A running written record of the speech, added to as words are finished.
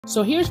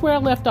So here's where I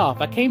left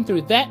off. I came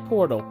through that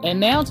portal,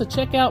 and now to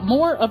check out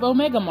more of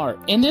Omega Mart.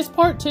 In this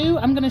part 2,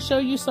 I'm going to show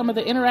you some of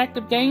the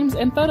interactive games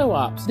and photo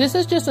ops. This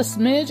is just a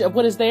smidge of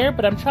what is there,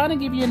 but I'm trying to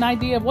give you an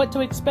idea of what to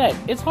expect.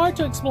 It's hard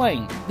to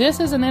explain. This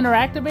is an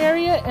interactive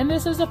area, and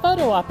this is a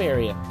photo op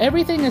area.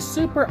 Everything is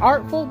super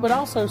artful, but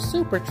also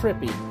super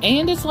trippy.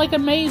 And it's like a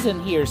maze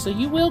in here, so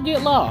you will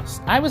get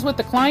lost. I was with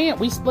the client,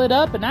 we split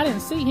up, and I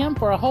didn't see him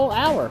for a whole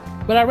hour.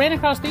 But I ran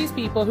across these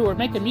people who were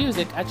making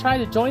music. I tried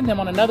to join them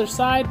on another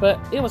side, but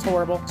it was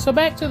horrible. So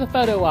back to the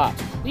photo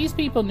ops. These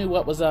people knew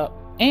what was up.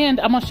 And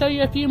I'm going to show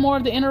you a few more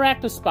of the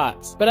interactive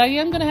spots. But I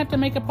am going to have to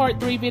make a part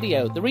 3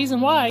 video. The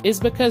reason why is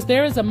because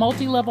there is a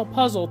multi-level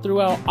puzzle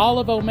throughout all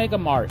of Omega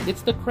Mart.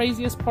 It's the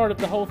craziest part of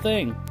the whole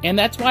thing. And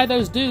that's why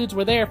those dudes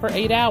were there for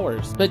 8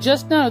 hours. But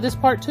just know this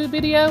part 2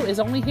 video is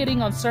only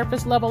hitting on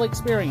surface level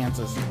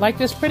experiences. Like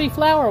this pretty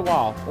flower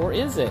wall. Or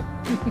is it?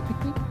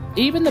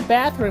 Even the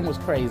bathroom was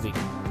crazy.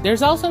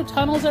 There's also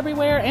tunnels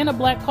everywhere and a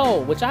black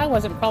hole, which I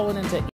wasn't crawling into